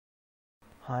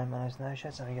Hi, my name's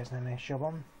No-Sheds, and you guys know me as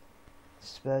Shubham.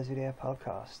 Spurs video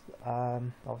podcast.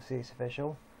 Obviously it's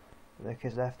official.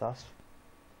 Luka's left us.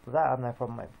 With that I have no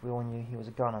problem, mate. We all knew he was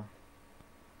a gunner.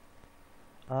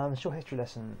 Short history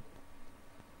lesson.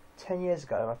 10 years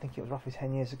ago, I think it was roughly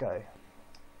 10 years ago,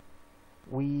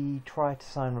 we tried to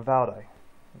sign Rivaldo,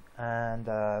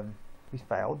 and we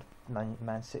failed.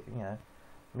 Man City,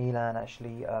 Milan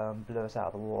actually blew us out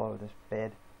of the water with this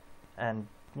bid, and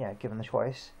given the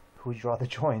choice, who would you rather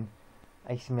join?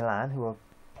 AC Milan, who were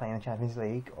playing in the Champions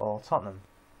League, or Tottenham?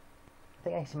 I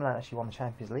think AC Milan actually won the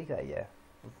Champions League that year,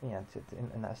 in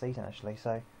that season actually.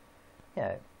 So,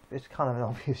 it's kind of an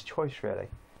obvious choice really.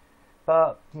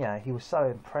 But he was so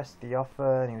impressed with the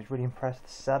offer, and he was really impressed with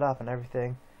the setup and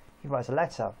everything. He writes a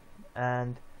letter,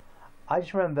 and I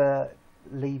just remember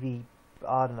Levy,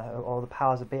 I don't know, or the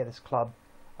powers that be at the club,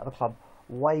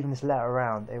 waving this letter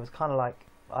around. It was kind of like,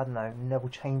 I don't know, Neville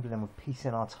Chamberlain with peace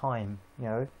in our time,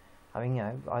 the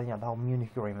whole Munich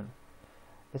agreement.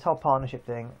 This whole partnership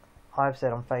thing, I've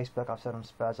said on Facebook, I've said on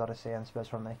Spurs Odyssey and Spurs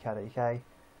Forum UK,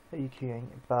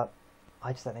 but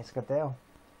I just don't think it's a good deal.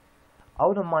 I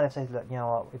wouldn't mind if they said, look, you know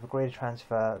what, we've agreed to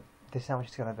transfer, this is how much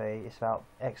it's going to be, it's about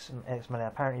X million.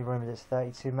 Apparently rumours it's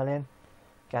 32 million,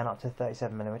 going up to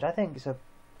 37 million, which I think is a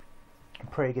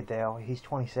pretty good deal. He's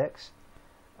 26.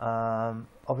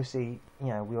 Obviously, we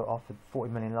were offered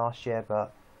 40 million last year,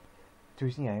 but he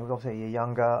was obviously a year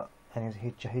younger, and I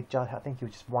think he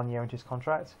was just 1 year into his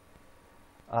contract,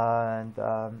 and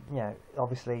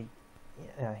obviously,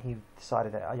 he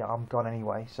decided that I'm gone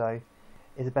anyway, so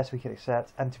it's the best we could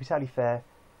accept. And to be totally fair,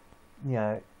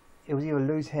 it was either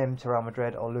lose him to Real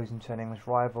Madrid or lose him to an English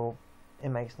rival. It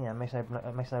makes no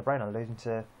brainer losing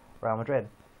to Real Madrid.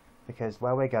 Because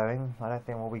where we're going, I don't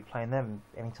think we'll be playing them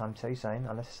anytime too soon,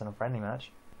 unless it's in a friendly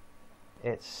match.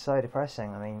 It's so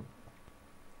depressing. I mean,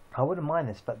 I wouldn't mind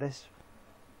this, but this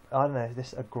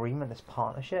agreement, this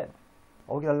partnership,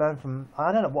 what are we going to learn from?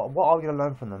 I don't know, what are we going to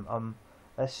learn from them?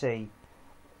 Let's see.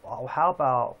 How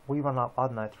about we run up, I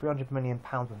don't know, £300 million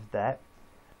worth of debt,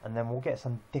 and then we'll get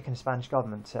some dick in the Spanish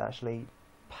government to actually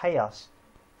pay us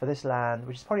for this land,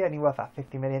 which is probably only worth about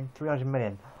 50 million, 300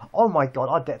 million. Oh my god,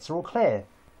 our debts are all clear.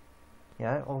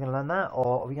 Are we going to learn that,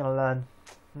 or are we going to learn?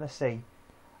 Let's see.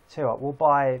 Tell you what, we'll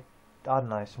buy, I don't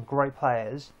know, some great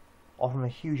players, offer them a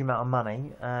huge amount of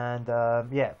money, and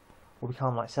we'll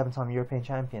become like 7-time European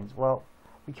champions. Well,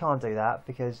 we can't do that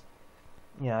because,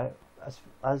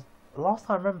 as last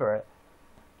time I remember it,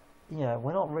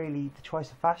 we're not really the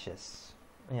choice of fascists.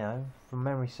 From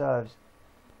memory serves,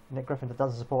 Nick Griffin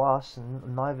doesn't support us,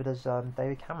 and neither does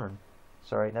David Cameron.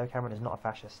 Sorry, David Cameron is not a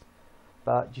fascist.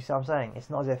 But do you see what I'm saying?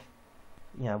 It's not as if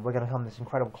we're going to become this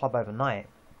incredible club overnight.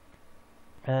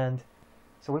 And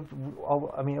so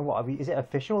is it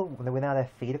official? We're now their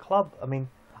feeder club. I mean,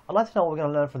 I'd like to know what we're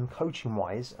going to learn from them coaching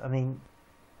wise. I mean,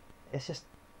 it's just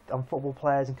on football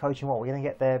players and coaching. What we're going to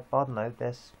get their, I don't know,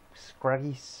 their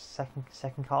scraggy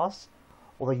second casts,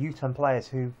 or the U-turn players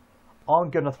who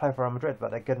aren't good enough to play for Real Madrid,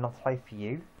 but they're good enough to play for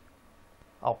you.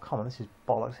 Oh come on, this is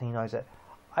bollocks. He knows it.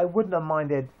 I wouldn't have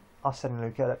minded us saying,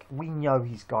 Luka, look, we know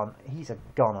he's gone. He's a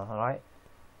goner, all right.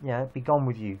 Be gone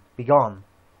with you. Be gone.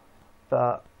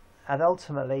 And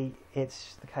ultimately,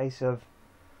 it's the case of,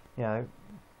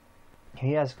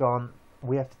 he has gone.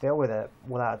 We have to deal with it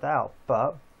without a doubt.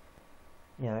 But,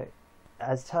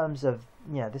 as terms of,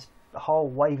 this whole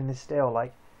waving this deal,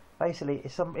 like, basically,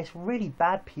 it's really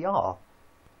bad PR.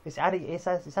 It's adding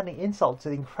insult to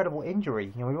the incredible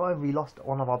injury. We've only lost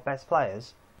one of our best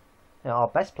players, our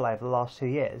best player for the last 2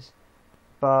 years,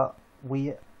 but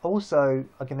we also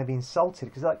are going to be insulted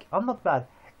because, like, I'm not bad.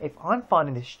 If I'm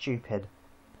finding this stupid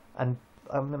and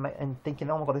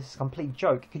thinking, oh my god, this is a complete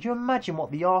joke, could you imagine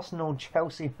what the Arsenal,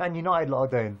 Chelsea, Man United lot are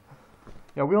doing?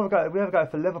 We ever go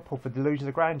for Liverpool for delusions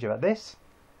of grandeur. But this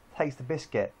takes the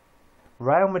biscuit.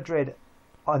 Real Madrid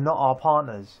are not our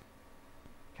partners.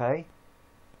 Okay,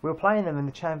 we were playing them in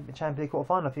the Champions League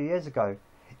quarter-final a few years ago.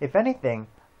 If anything,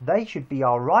 they should be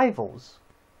our rivals.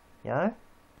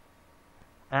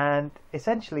 And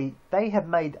essentially, they have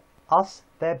made us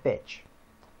their bitch.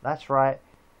 That's right.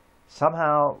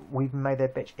 Somehow we've made their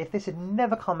bitch. If this had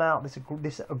never come out, this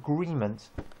agreement,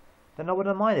 then I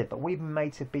wouldn't have minded. But we've been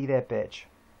made to be their bitch.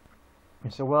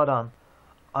 And so well done.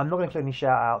 I'm not going to include any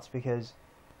shout outs because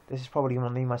this is probably one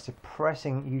of the most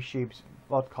depressing YouTube's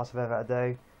podcasts I've ever had to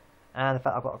do. And the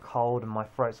fact I've got a cold and my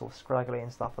throat's all scraggly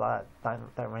and stuff like that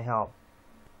don't really help.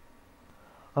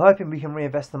 I'm hoping we can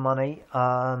reinvest the money.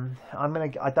 I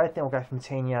don't think we'll go for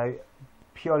Coutinho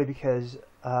purely because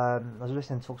I was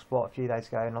listening to TalkSport a few days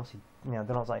ago, and obviously, they're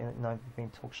not being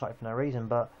talk shite for no reason.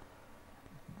 But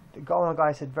the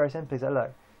guy said very simply, that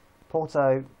look,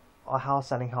 Porto are house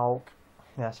selling Hulk.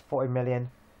 You know, it's 40 million.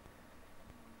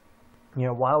 You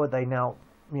know, why would they now,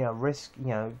 you know, risk, you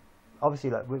know, obviously,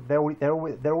 like, they're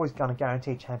always going to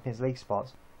guarantee Champions League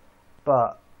spots,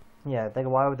 but, yeah,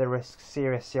 why would they risk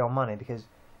serious CL money? Because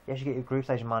yes, you get your group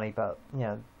stage money, but, you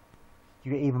know,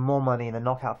 you get even more money in the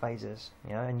knockout phases,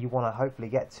 you know, and you want to hopefully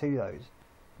get to those,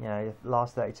 you know, the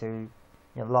last 32, you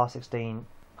know, the last 16,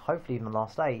 hopefully even the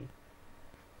last 8,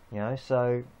 you know,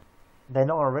 so they're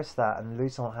not going to risk that and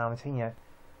lose someone like Coutinho.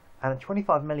 And at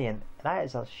 25 million, that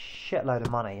is a shitload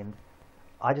of money, and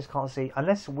I just can't see,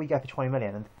 unless we go for 20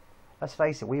 million, and let's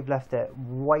face it, we've left it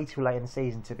way too late in the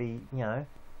season to be, you know,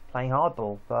 playing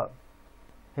hardball, but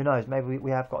who knows, maybe we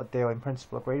have got a deal in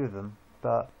principle agreed with them,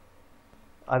 but,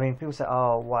 I mean, people say,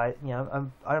 oh, why, you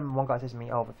know, I remember one guy says to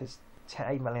me, oh, if it's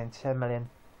 8 million, 10 million,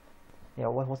 you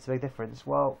know, what's the big difference?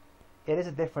 Well, it is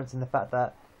a difference in the fact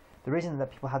that, the reason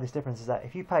that people have this difference is that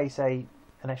if you pay, say,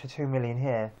 an extra 2 million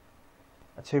here,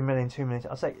 2 million, 2 million,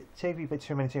 I'll say, if you put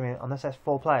 2 million, 2 million, unless that's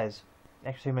 4 players,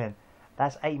 extra 2 million,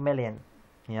 that's 8 million,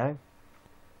 you know,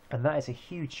 and that is a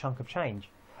huge chunk of change.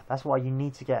 That's why you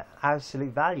need to get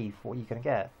absolute value for what you're going to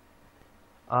get.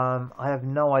 I have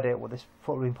no idea what this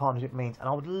footballing partnership means, and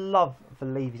I would love for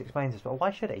Levy to explain this, but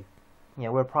why should he? You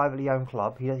know, we're a privately owned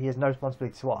club, he has no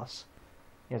responsibility to us,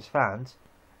 you know, as fans,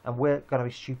 and we're going to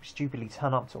be stupidly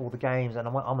turn up to all the games, and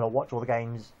I'm going to watch all the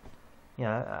games, you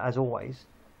know, as always.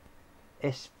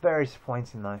 It's very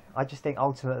disappointing though. I just think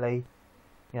ultimately,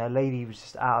 you know, Levy was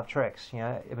just out of tricks. You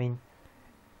know, I mean,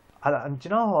 and do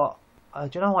you know what?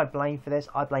 Do you know who I blame for this?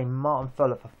 I blame Martin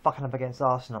Fuller for fucking up against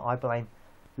Arsenal. I blame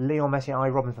Lionel Messi and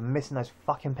Arjen Robben for missing those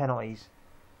fucking penalties.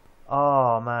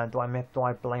 Oh man, do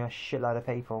I blame a shitload of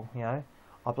people? You know,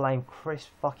 I blame Chris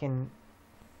fucking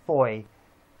Foy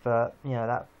for, you know,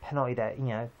 that penalty that, you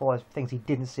know, for those things he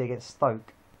didn't see against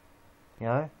Stoke. You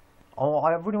know. Oh,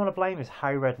 I really want to blame is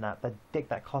Harry Redknapp, the dick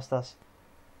that cost us,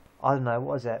 I don't know,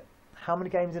 what was it? How many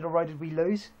games in a row did we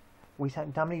lose?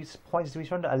 How many points did we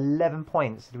surrender? 11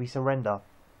 points did we surrender?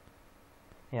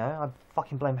 You know, I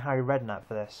fucking blame Harry Redknapp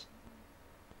for this.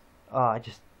 Oh, it's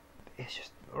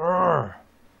just, urgh.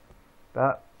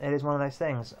 But it is one of those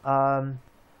things.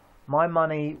 My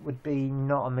money would be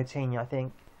not on Moutinho. I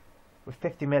think with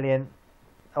 50 million,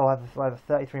 I'll have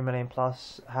 33 million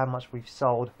plus how much we've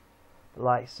sold. The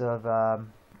likes of,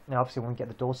 you know, obviously when we get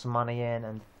the Dawson money in,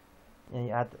 and you know,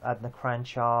 you add the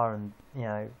Cranchar and, you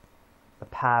know, the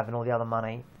Pav and all the other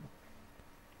money.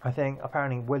 I think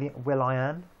apparently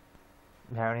Will.i.am,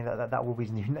 apparently that will be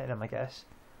his new name, I guess.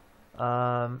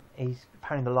 He's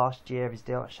apparently the last year of his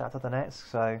deal at Shakhtar Donetsk,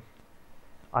 so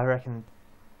I reckon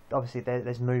obviously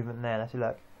there's movement there. Let's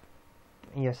look,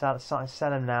 you know,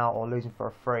 sell him now or lose him for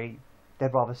a free.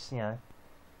 They'd rather, you know.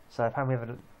 So apparently we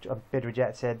have a bid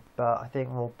rejected, but I think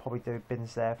we'll probably do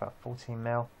bids there for 14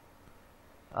 mil.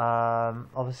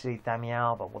 Obviously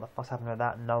Damiao, but what the fuck's happening with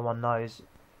that? No one knows.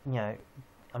 You know,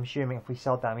 I'm assuming if we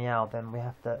sell Damiao, then we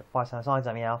have to, if I sign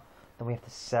Damiao, then we have to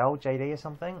sell JD or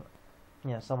something.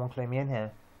 You know, someone clue me in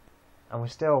here. And we're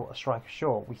still a striker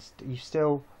short. You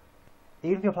still,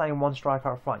 even if you're playing one striker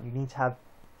up front, you need to have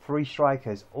 3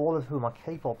 strikers, all of whom are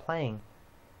capable of playing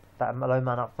that low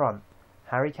man up front.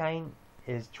 Harry Kane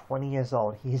is 20 years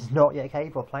old. He is not yet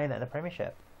capable of playing that in the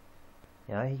Premiership.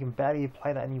 You know, he can barely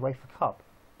play that in the UEFA Cup.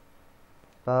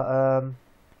 But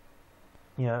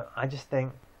you know, I just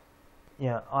think, you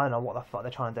know, I don't know what the fuck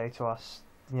they're trying to do to us.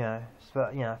 You know,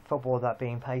 but you know, football is about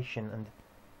being patient, and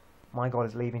my God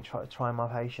is leaving trying my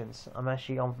patience. I'm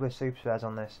actually on with Spurs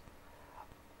on this.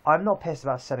 I'm not pissed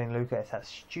about selling Luka. It's that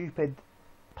stupid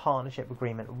partnership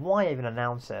agreement. Why even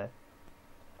announce it?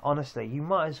 Honestly, you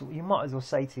might as well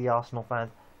say to the Arsenal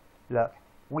fans, look,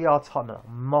 we are Tottenham,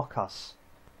 mock us.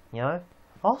 You know,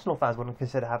 Arsenal fans wouldn't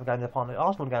consider going to the partnership.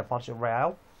 Arsenal would go to partnership with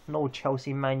Real, not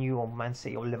Chelsea, Man U, or Man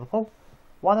City, or Liverpool.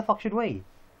 Why the fuck should we?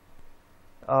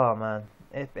 Oh man,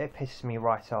 it pisses me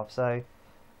right off. So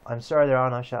I'm sorry there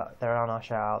are no shout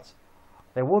outs.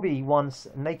 There will be ones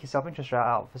naked self-interest shout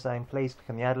out for saying please click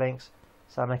on the ad links,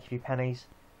 so I make a few pennies,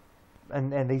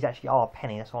 and these actually are a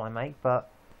penny. That's all I make, but.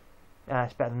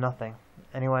 It's better than nothing.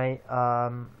 Anyway,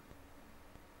 I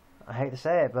hate to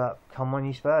say it, but come on,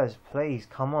 you Spurs, please,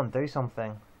 come on, do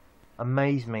something.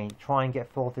 Amaze me. Try and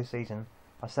get 4th this season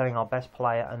by selling our best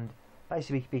player and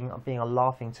basically being a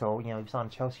laughing tool. You know, we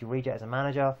signed Chelsea reject as a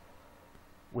manager.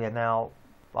 We are now,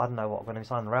 I don't know what, we're going to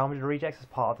sign the Real Madrid rejects as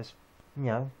part of this, you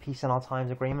know, peace in our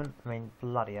times agreement. I mean,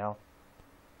 bloody hell.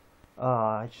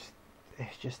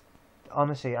 It's just,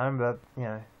 honestly, I remember, you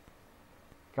know,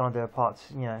 going to do a part,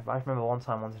 you know, I remember one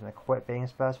time wanting to quit being a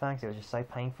Spurs fan because it was just so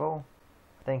painful.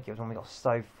 I think it was when we got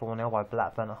stoved 4-0 by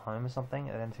Blackburn at home or something,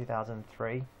 and then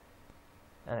 2003.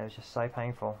 and it was just so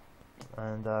painful.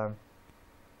 And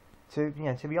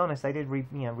to be honest, they did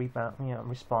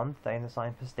respond. They ended up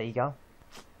signing Postiga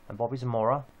and Bobby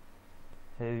Zamora,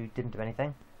 who didn't do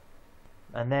anything.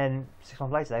 And then 6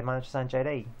 months later, they managed to sign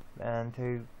JD, and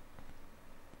who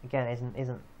again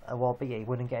isn't a world beater. He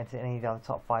wouldn't get into any of the other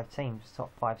top 5 teams,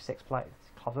 top 5, 6 clubs,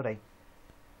 would he?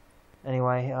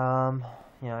 Anyway,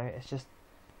 it's just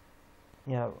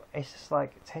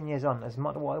like 10 years on. As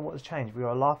much what has changed. We were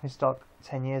a laughing stock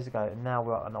 10 years ago, and now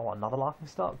we're another laughing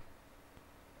stock.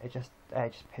 It just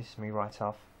pisses me right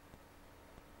off.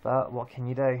 But what can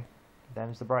you do?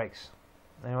 Them's the breaks.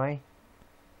 Anyway,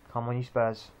 come on, you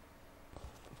Spurs.